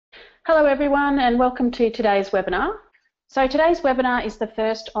Hello everyone and welcome to today's webinar. So today's webinar is the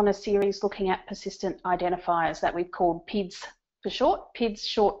first on a series looking at persistent identifiers that we've called PiDs for short, PiDs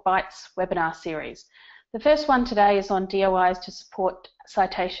Short Bites webinar series. The first one today is on DOIs to support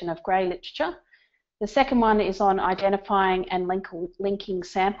citation of grey literature. The second one is on identifying and linking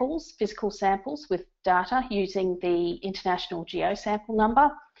samples, physical samples with data using the International Geosample number.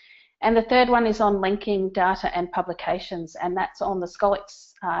 And the third one is on linking data and publications, and that's on the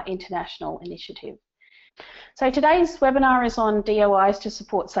Scholix International Initiative. So today's webinar is on DOIs to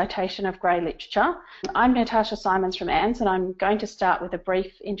support citation of grey literature. I'm Natasha Simons from ANZ, and I'm going to start with a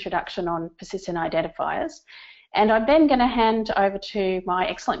brief introduction on persistent identifiers. And I'm then going to hand over to my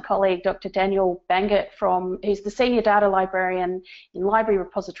excellent colleague, Dr. Daniel Bangert, who's the Senior Data Librarian in Library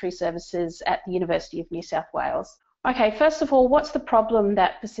Repository Services at the University of New South Wales. Okay, first of all, what's the problem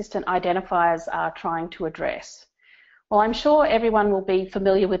that persistent identifiers are trying to address? Well, I'm sure everyone will be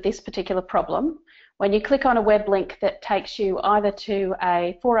familiar with this particular problem. When you click on a web link that takes you either to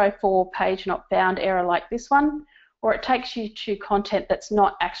a 404 page not found error like this one, or it takes you to content that's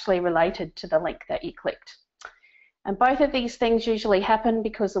not actually related to the link that you clicked. And both of these things usually happen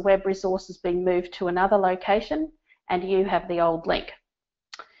because the web resource has been moved to another location and you have the old link.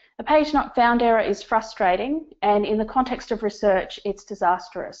 A page not found error is frustrating, and in the context of research it's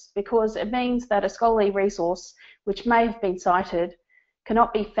disastrous because it means that a scholarly resource which may have been cited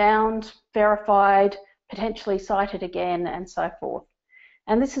cannot be found, verified, potentially cited again, and so forth.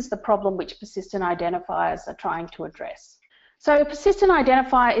 And this is the problem which persistent identifiers are trying to address. So a persistent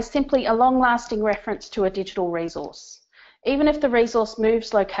identifier is simply a long-lasting reference to a digital resource. Even if the resource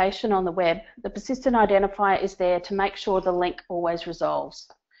moves location on the web, the persistent identifier is there to make sure the link always resolves.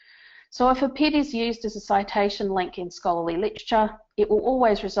 So if a PiD is used as a citation link in scholarly literature, it will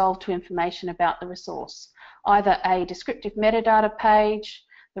always resolve to information about the resource, either a descriptive metadata page,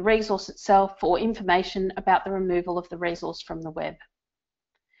 the resource itself, or information about the removal of the resource from the web.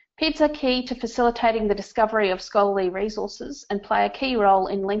 PiDs are key to facilitating the discovery of scholarly resources and play a key role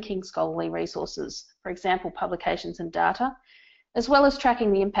in linking scholarly resources, for example, publications and data, as well as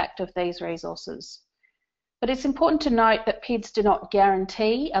tracking the impact of these resources. But it's important to note that PiDs do not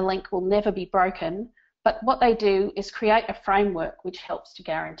guarantee a link will never be broken, but what they do is create a framework which helps to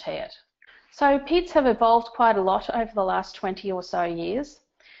guarantee it. So PiDs have evolved quite a lot over the last 20 or so years.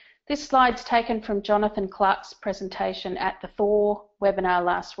 This slide's taken from Jonathan Clark's presentation at the Thor webinar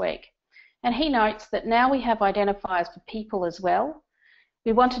last week. And he notes that now we have identifiers for people as well.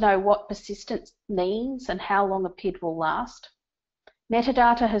 We want to know what persistence means and how long a PiD will last.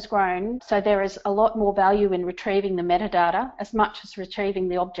 Metadata has grown, so there is a lot more value in retrieving the metadata as much as retrieving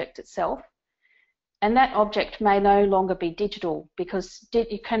the object itself. And that object may no longer be digital because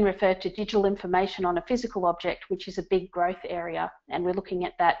you can refer to digital information on a physical object, which is a big growth area. And we're looking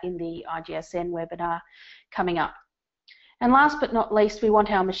at that in the IGSN webinar coming up. And last but not least, we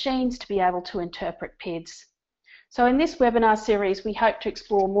want our machines to be able to interpret PiDs. So in this webinar series, we hope to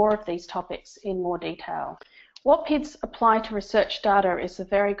explore more of these topics in more detail. What PiDs apply to research data is a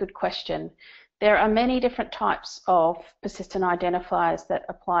very good question. There are many different types of persistent identifiers that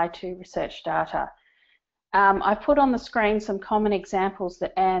apply to research data. I've put on the screen some common examples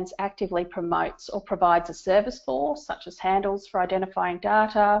that ANZ actively promotes or provides a service for, such as handles for identifying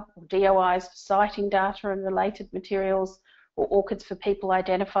data, or DOIs for citing data and related materials, or ORCIDs for people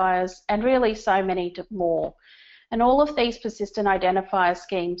identifiers, and really so many more. And all of these persistent identifier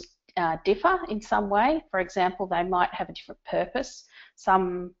schemes differ in some way. For example, they might have a different purpose.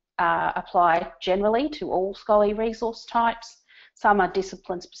 Some apply generally to all scholarly resource types. Some are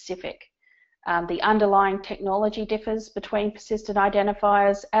discipline specific. The underlying technology differs between persistent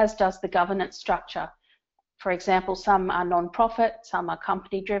identifiers, as does the governance structure. For example, some are non-profit, some are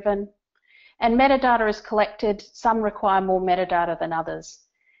company driven. And metadata is collected. Some require more metadata than others.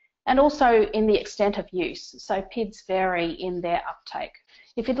 And also in the extent of use. So PiDs vary in their uptake.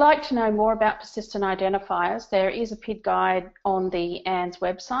 If you'd like to know more about persistent identifiers, there is a PiD guide on the ANZ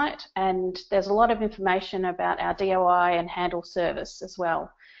website, and there's a lot of information about our DOI and handle service as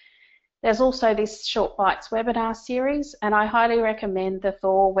well. There's also this Short Bites webinar series, and I highly recommend the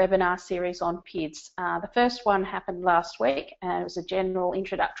Thor webinar series on PiDs. The first one happened last week, and it was a general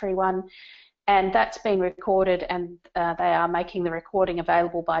introductory one, and that's been recorded, and they are making the recording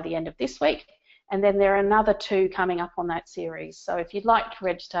available by the end of this week. And then there are another two coming up on that series. So if you'd like to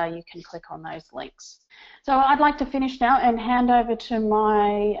register, you can click on those links. So I'd like to finish now and hand over to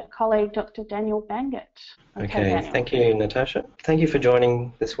my colleague, Dr. Daniel Bangert. Okay, Daniel. Thank you, Natasha. Thank you for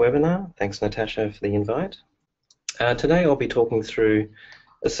joining this webinar. Thanks, Natasha, for the invite. Today I'll be talking through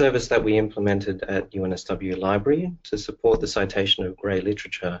a service that we implemented at UNSW Library to support the citation of grey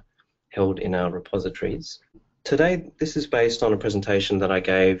literature held in our repositories. Today, this is based on a presentation that I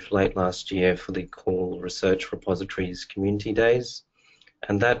gave late last year for the Call Research Repositories Community Days,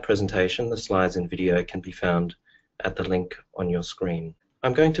 and that presentation, the slides and video, can be found at the link on your screen.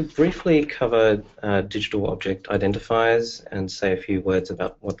 I'm going to briefly cover digital object identifiers and say a few words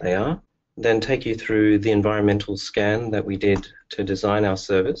about what they are, then take you through the environmental scan that we did to design our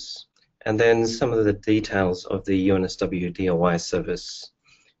service, and then some of the details of the UNSW DOI service,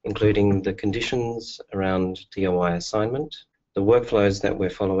 including the conditions around DOI assignment, the workflows that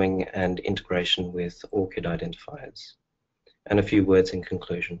we're following, and integration with ORCID identifiers. And a few words in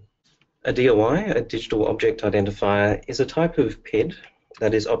conclusion. A DOI, a digital object identifier, is a type of PID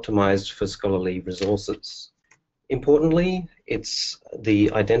that is optimized for scholarly resources. Importantly, it's the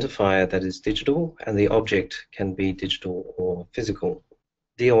identifier that is digital, and the object can be digital or physical.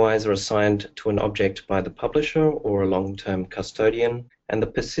 DOIs are assigned to an object by the publisher or a long-term custodian, and the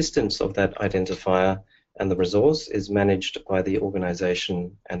persistence of that identifier and the resource is managed by the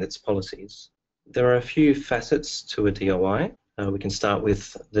organization and its policies. There are a few facets to a DOI. We can start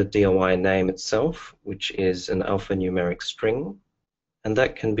with the DOI name itself, which is an alphanumeric string, and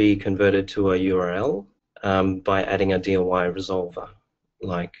that can be converted to a URL by adding a DOI resolver,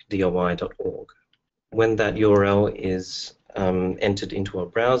 like doi.org. When that URL is entered into a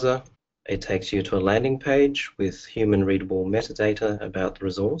browser, it takes you to a landing page with human-readable metadata about the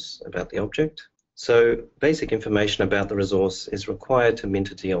resource, about the object. So basic information about the resource is required to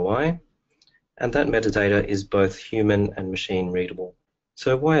mint a DOI, and that metadata is both human and machine readable.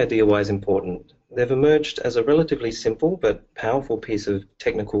 So why are DOIs important? They've emerged as a relatively simple but powerful piece of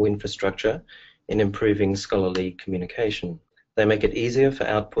technical infrastructure in improving scholarly communication. They make it easier for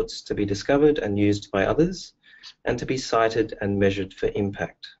outputs to be discovered and used by others, and to be cited and measured for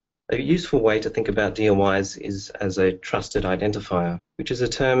impact. A useful way to think about DOIs is as a trusted identifier, which is a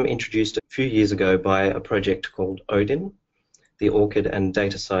term introduced a few years ago by a project called ODIN, the ORCID and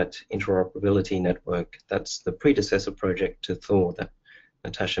DataCite Interoperability Network. That's the predecessor project to Thor that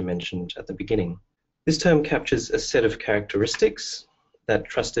Natasha mentioned at the beginning. This term captures a set of characteristics that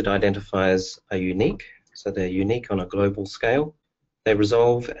trusted identifiers are unique, so they're unique on a global scale. They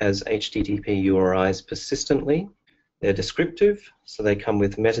resolve as HTTP URIs persistently. They're descriptive, so they come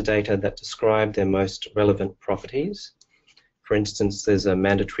with metadata that describe their most relevant properties. For instance, there's a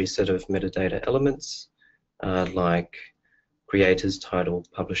mandatory set of metadata elements like creators, title,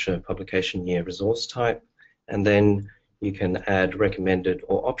 publisher, publication year, resource type, and then you can add recommended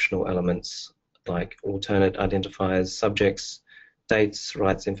or optional elements like alternate identifiers, subjects, dates,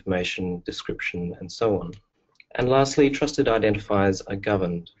 rights information, description, and so on. And lastly, trusted identifiers are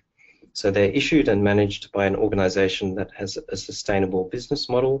governed. So they're issued and managed by an organization that has a sustainable business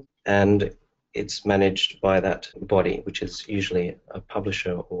model, and it's managed by that body, which is usually a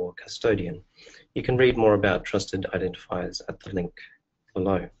publisher or custodian. You can read more about trusted identifiers at the link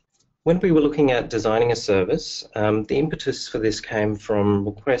below. When we were looking at designing a service, the impetus for this came from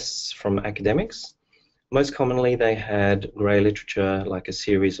requests from academics. Most commonly, they had grey literature, like a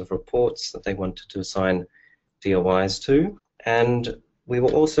series of reports that they wanted to assign DOIs to, and we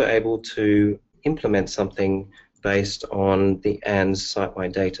were also able to implement something based on the ANDS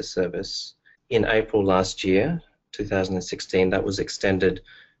site-wide data service. In April last year, 2016, that was extended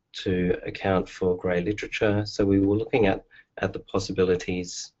to account for grey literature, so we were looking at the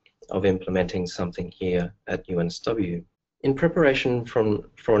possibilities of implementing something here at UNSW. In preparation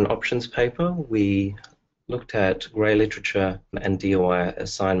for an options paper, we looked at grey literature and DOI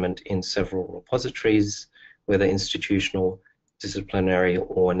assignment in several repositories, whether institutional, disciplinary,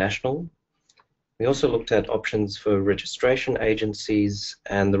 or national. We also looked at options for registration agencies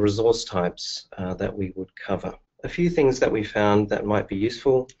and the resource types that we would cover. A few things that we found that might be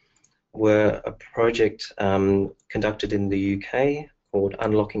useful were a project conducted in the UK called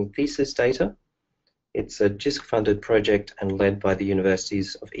Unlocking Thesis Data. It's a JISC-funded project and led by the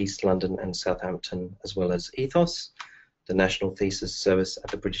Universities of East London and Southampton, as well as Ethos, the National Thesis Service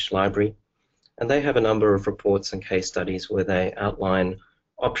at the British Library. And they have a number of reports and case studies where they outline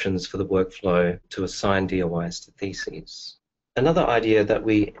options for the workflow to assign DOIs to theses. Another idea that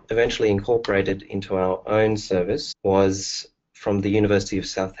we eventually incorporated into our own service was from the University of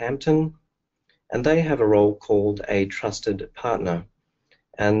Southampton, and they have a role called a trusted partner.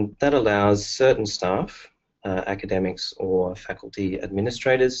 And that allows certain staff, academics or faculty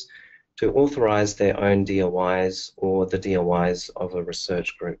administrators, to authorize their own DOIs or the DOIs of a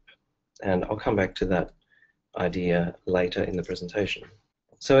research group. And I'll come back to that idea later in the presentation.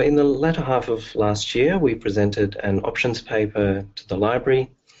 So in the latter half of last year, we presented an options paper to the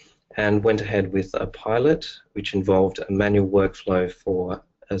library and went ahead with a pilot which involved a manual workflow for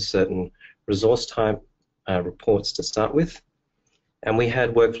a certain resource type reports to start with. And we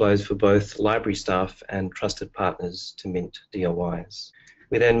had workflows for both library staff and trusted partners to mint DOIs.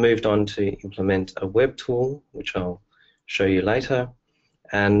 We then moved on to implement a web tool, which I'll show you later.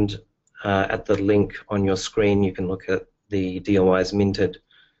 And at the link on your screen, you can look at the DOIs minted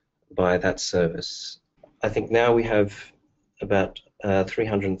by that service. I think now we have about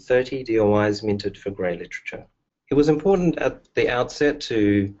 330 DOIs minted for grey literature. It was important at the outset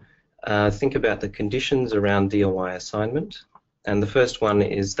to think about the conditions around DOI assignment. And the first one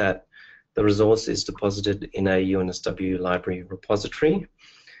is that the resource is deposited in a UNSW Library repository.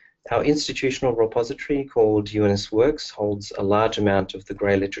 Our institutional repository called UNSWorks holds a large amount of the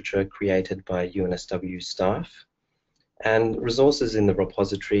grey literature created by UNSW staff, and resources in the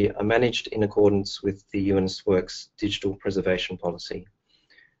repository are managed in accordance with the UNSWorks digital preservation policy.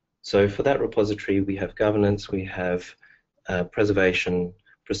 So for that repository, we have governance, we have preservation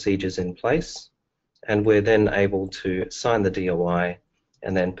procedures in place, and we're then able to assign the DOI,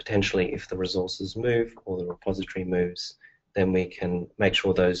 and then potentially if the resources move or the repository moves, then we can make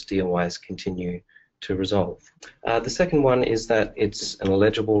sure those DOIs continue to resolve. The second one is that it's an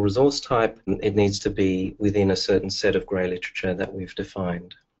eligible resource type. It needs to be within a certain set of grey literature that we've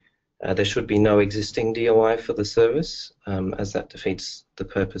defined. There should be no existing DOI for the service, as that defeats the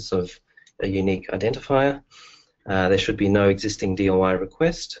purpose of a unique identifier. There should be no existing DOI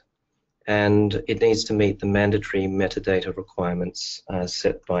request, and it needs to meet the mandatory metadata requirements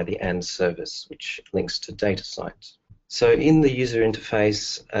set by the AND service, which links to data sites. So in the user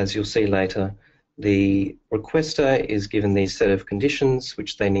interface, as you'll see later, the requester is given these set of conditions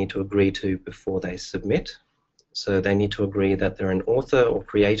which they need to agree to before they submit. So they need to agree that they're an author or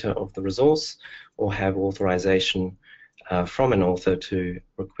creator of the resource, or have authorization from an author to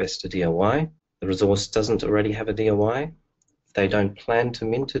request a DOI. The resource doesn't already have a DOI. They don't plan to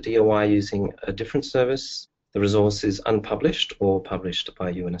mint a DOI using a different service. The resource is unpublished or published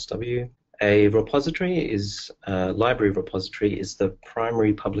by UNSW. A repository is, library repository is the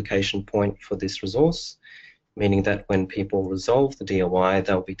primary publication point for this resource, meaning that when people resolve the DOI,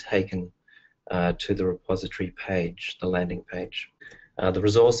 they'll be taken to the repository page, the landing page. The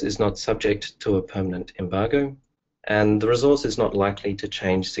resource is not subject to a permanent embargo, and the resource is not likely to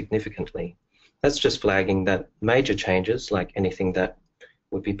change significantly. That's just flagging that major changes, like anything that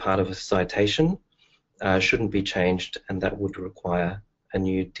would be part of a citation, shouldn't be changed, and that would require a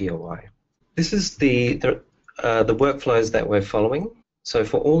new DOI. This is the workflows that we're following. So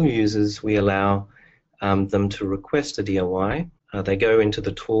for all users, we allow them to request a DOI. They go into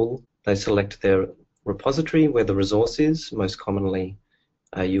the tool, they select their repository where the resource is, most commonly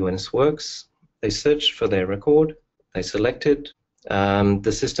UNSWorks. They search for their record, they select it.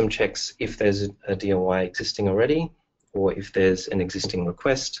 The system checks if there's a DOI existing already, or if there's an existing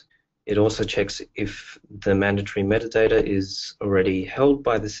request. It also checks if the mandatory metadata is already held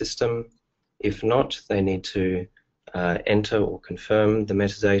by the system. If not, they need to enter or confirm the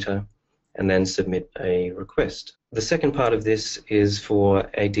metadata and then submit a request. The second part of this is for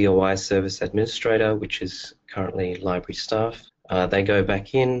a DOI service administrator, which is currently library staff. They go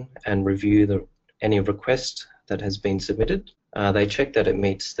back in and review any request that has been submitted. They check that it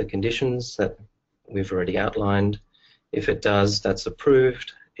meets the conditions that we've already outlined. If it does, that's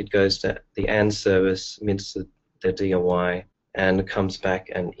approved. It goes to the AND service, mints the DOI, and comes back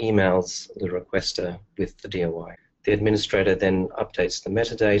and emails the requester with the DOI. The administrator then updates the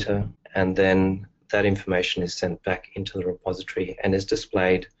metadata, and then that information is sent back into the repository and is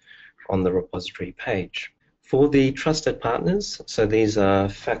displayed on the repository page. For the trusted partners, so these are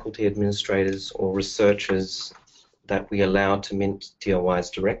faculty administrators or researchers that we allow to mint DOIs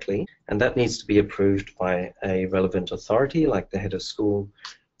directly, and that needs to be approved by a relevant authority like the head of school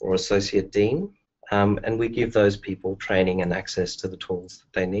or associate dean, and we give those people training and access to the tools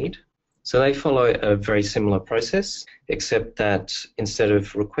that they need. So they follow a very similar process, except that instead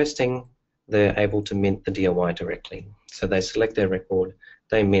of requesting, they're able to mint the DOI directly. So they select their record,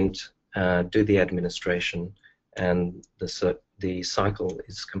 they mint, do the administration, and the cycle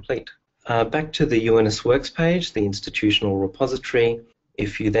is complete. Back to the UNSWorks page, the institutional repository.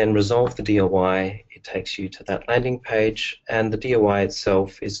 If you then resolve the DOI, it takes you to that landing page, and the DOI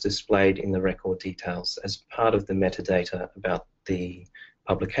itself is displayed in the record details as part of the metadata about the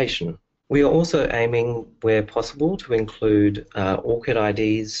publication. We are also aiming, where possible, to include ORCID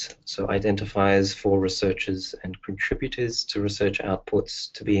IDs, so identifiers for researchers and contributors to research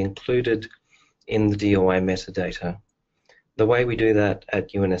outputs, to be included in the DOI metadata. The way we do that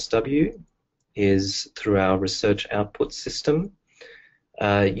at UNSW is through our research output system.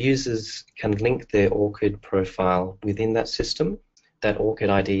 Users can link their ORCID profile within that system. that ORCID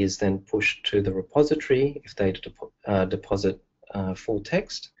ID is then pushed to the repository if they deposit full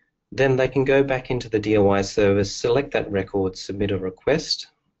text. Then they can go back into the DOI service, select that record, submit a request,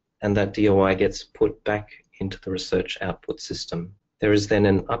 and that DOI gets put back into the research output system. There is then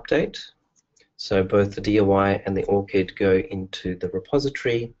an update, so both the DOI and the ORCID go into the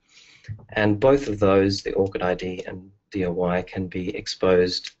repository, and both of those, the ORCID ID and DOI, can be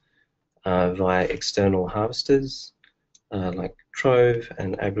exposed via external harvesters like Trove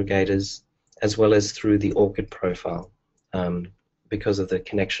and aggregators, as well as through the ORCID profile. Because of the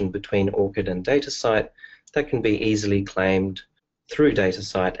connection between ORCID and DataCite, that can be easily claimed through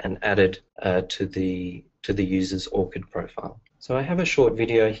DataCite and added to the user's ORCID profile. So I have a short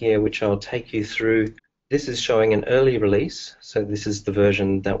video here which I'll take you through. This is showing an early release, so this is the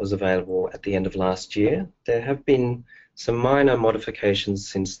version that was available at the end of last year. There have been some minor modifications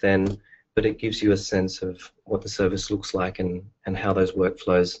since then, but it gives you a sense of what the service looks like and how those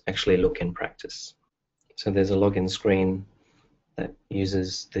workflows actually look in practice. So there's a login screen that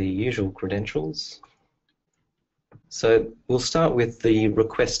uses the usual credentials. So we'll start with the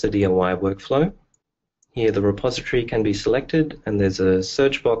request a DOI workflow. Here the repository can be selected, and there's a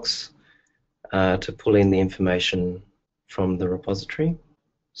search box to pull in the information from the repository.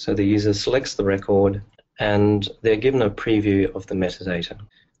 So the user selects the record and they're given a preview of the metadata.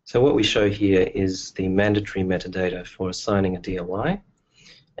 So what we show here is the mandatory metadata for assigning a DOI,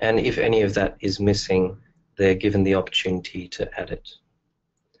 and if any of that is missing, they're given the opportunity to add it.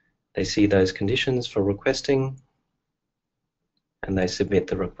 They see those conditions for requesting and they submit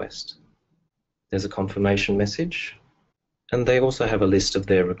the request. There's a confirmation message, and they also have a list of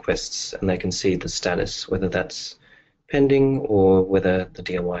their requests, and they can see the status, whether that's pending or whether the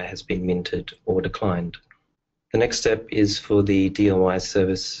DOI has been minted or declined. The next step is for the DOI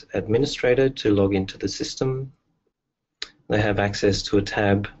service administrator to log into the system. They have access to a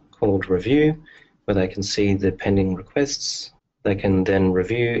tab called Review, where they can see the pending requests. They can then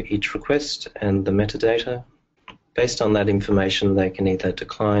review each request and the metadata. Based on that information, they can either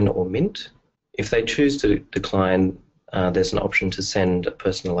decline or mint. If they choose to decline, there's an option to send a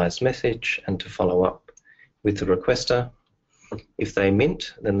personalized message and to follow up with the requester. If they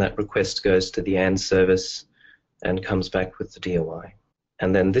mint, then that request goes to the AND service and comes back with the DOI.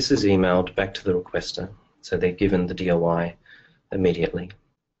 And then this is emailed back to the requester, so they're given the DOI immediately.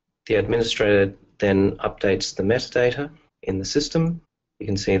 The administrator then updates the metadata in the system. You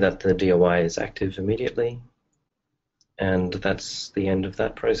can see that the DOI is active immediately, and that's the end of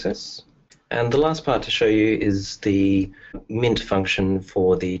that process. And the last part to show you is the mint function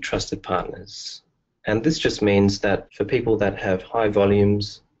for the trusted partners. And this just means that for people that have high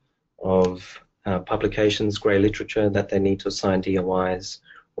volumes of publications, grey literature that they need to assign DOIs,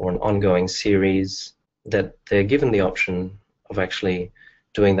 or an ongoing series, that they're given the option of actually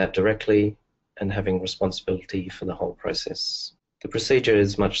doing that directly and having responsibility for the whole process. The procedure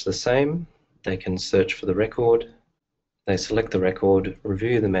is much the same. They can search for the record, they select the record,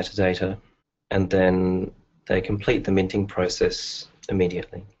 review the metadata, and then they complete the minting process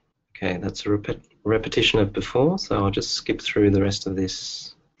immediately. Okay, that's a repetition of before, so I'll just skip through the rest of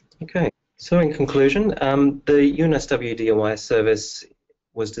this. Okay, so in conclusion, the UNSW DOI service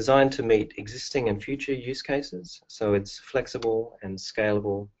was designed to meet existing and future use cases, so it's flexible and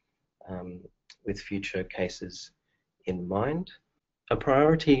scalable with future cases in mind. A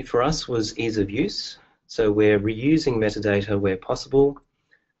priority for us was ease of use, so we're reusing metadata where possible.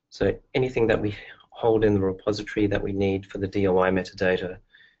 So anything that we hold in the repository that we need for the DOI metadata,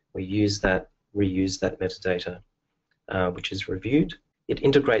 we reuse that metadata, which is reviewed. It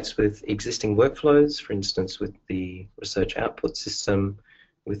integrates with existing workflows, for instance, with the research output system,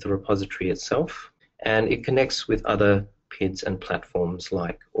 with the repository itself, and it connects with other PiDs and platforms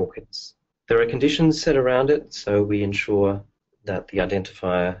like ORCIDs. There are conditions set around it, so we ensure that the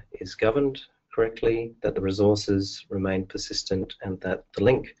identifier is governed correctly, that the resources remain persistent, and that the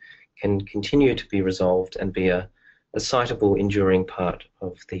link can continue to be resolved and be a citable, enduring part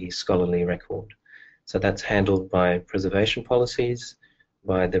of the scholarly record. So that's handled by preservation policies,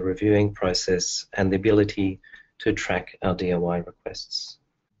 by the reviewing process, and the ability to track our DOI requests.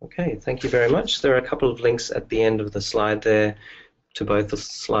 Okay, thank you very much. There are a couple of links at the end of the slide there to both the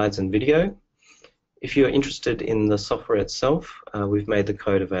slides and video. If you're interested in the software itself, we've made the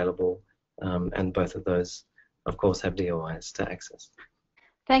code available, and both of those, of course, have DOIs to access.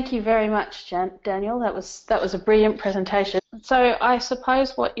 Thank you very much, Daniel. That was a brilliant presentation. So I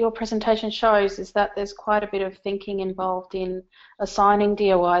suppose what your presentation shows is that there's quite a bit of thinking involved in assigning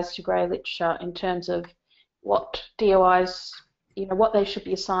DOIs to grey literature in terms of what DOIs, what they should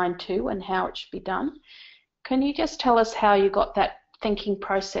be assigned to and how it should be done. Can you just tell us how you got that thinking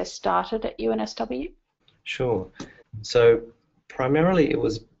process started at UNSW? Sure. So primarily it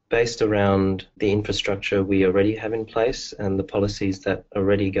was based around the infrastructure we already have in place and the policies that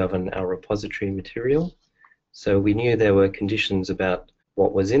already govern our repository material. So we knew there were conditions about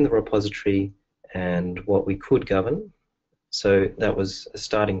what was in the repository and what we could govern. So that was a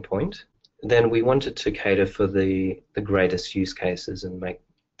starting point. Then we wanted to cater for the greatest use cases and make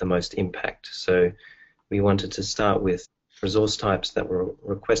the most impact. So we wanted to start with resource types that were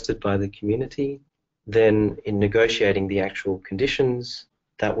requested by the community. Then in negotiating the actual conditions,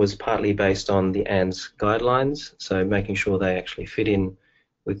 that was partly based on the ANZ guidelines, so making sure they actually fit in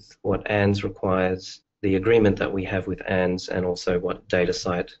with what ANZ requires, the agreement that we have with ANZ, and also what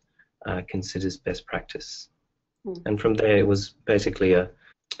DataCite considers best practice. And from there, it was basically a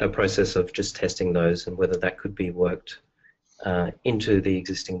process of just testing those and whether that could be worked into the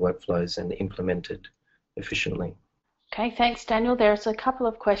existing workflows and implemented efficiently. Okay, thanks, Daniel. There's a couple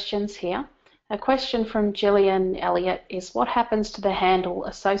of questions here. A question from Gillian Elliott is, what happens to the handle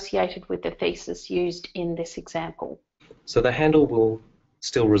associated with the thesis used in this example? So the handle will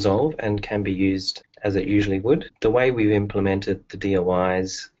still resolve and can be used as it usually would. The way we've implemented the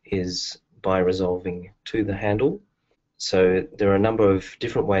DOIs is by resolving to the handle. So there are a number of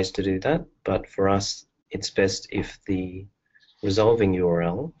different ways to do that, but for us it's best if the resolving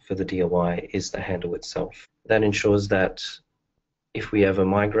URL for the DOI is the handle itself. That ensures that if we ever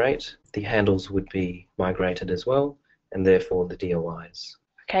migrate, the handles would be migrated as well, and therefore the DOIs.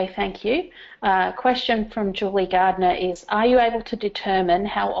 Okay, thank you. Question from Julie Gardner is, are you able to determine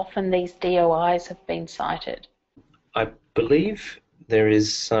how often these DOIs have been cited? I believe there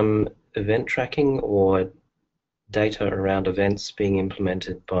is some event tracking or data around events being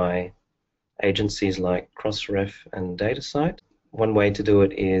implemented by agencies like Crossref and DataCite. One way to do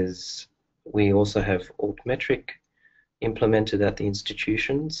it is we also have altmetric implemented at the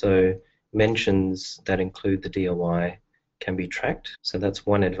institution, so mentions that include the DOI can be tracked, so that's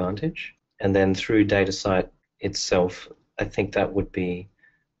one advantage. And then through DataCite itself, I think that would be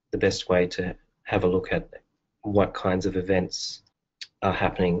the best way to have a look at what kinds of events are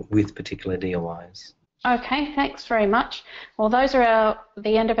happening with particular DOIs. Okay, thanks very much. Well, those are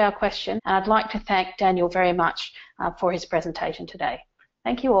the end of our questions. I'd like to thank Daniel very much for his presentation today.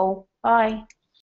 Thank you all. Bye.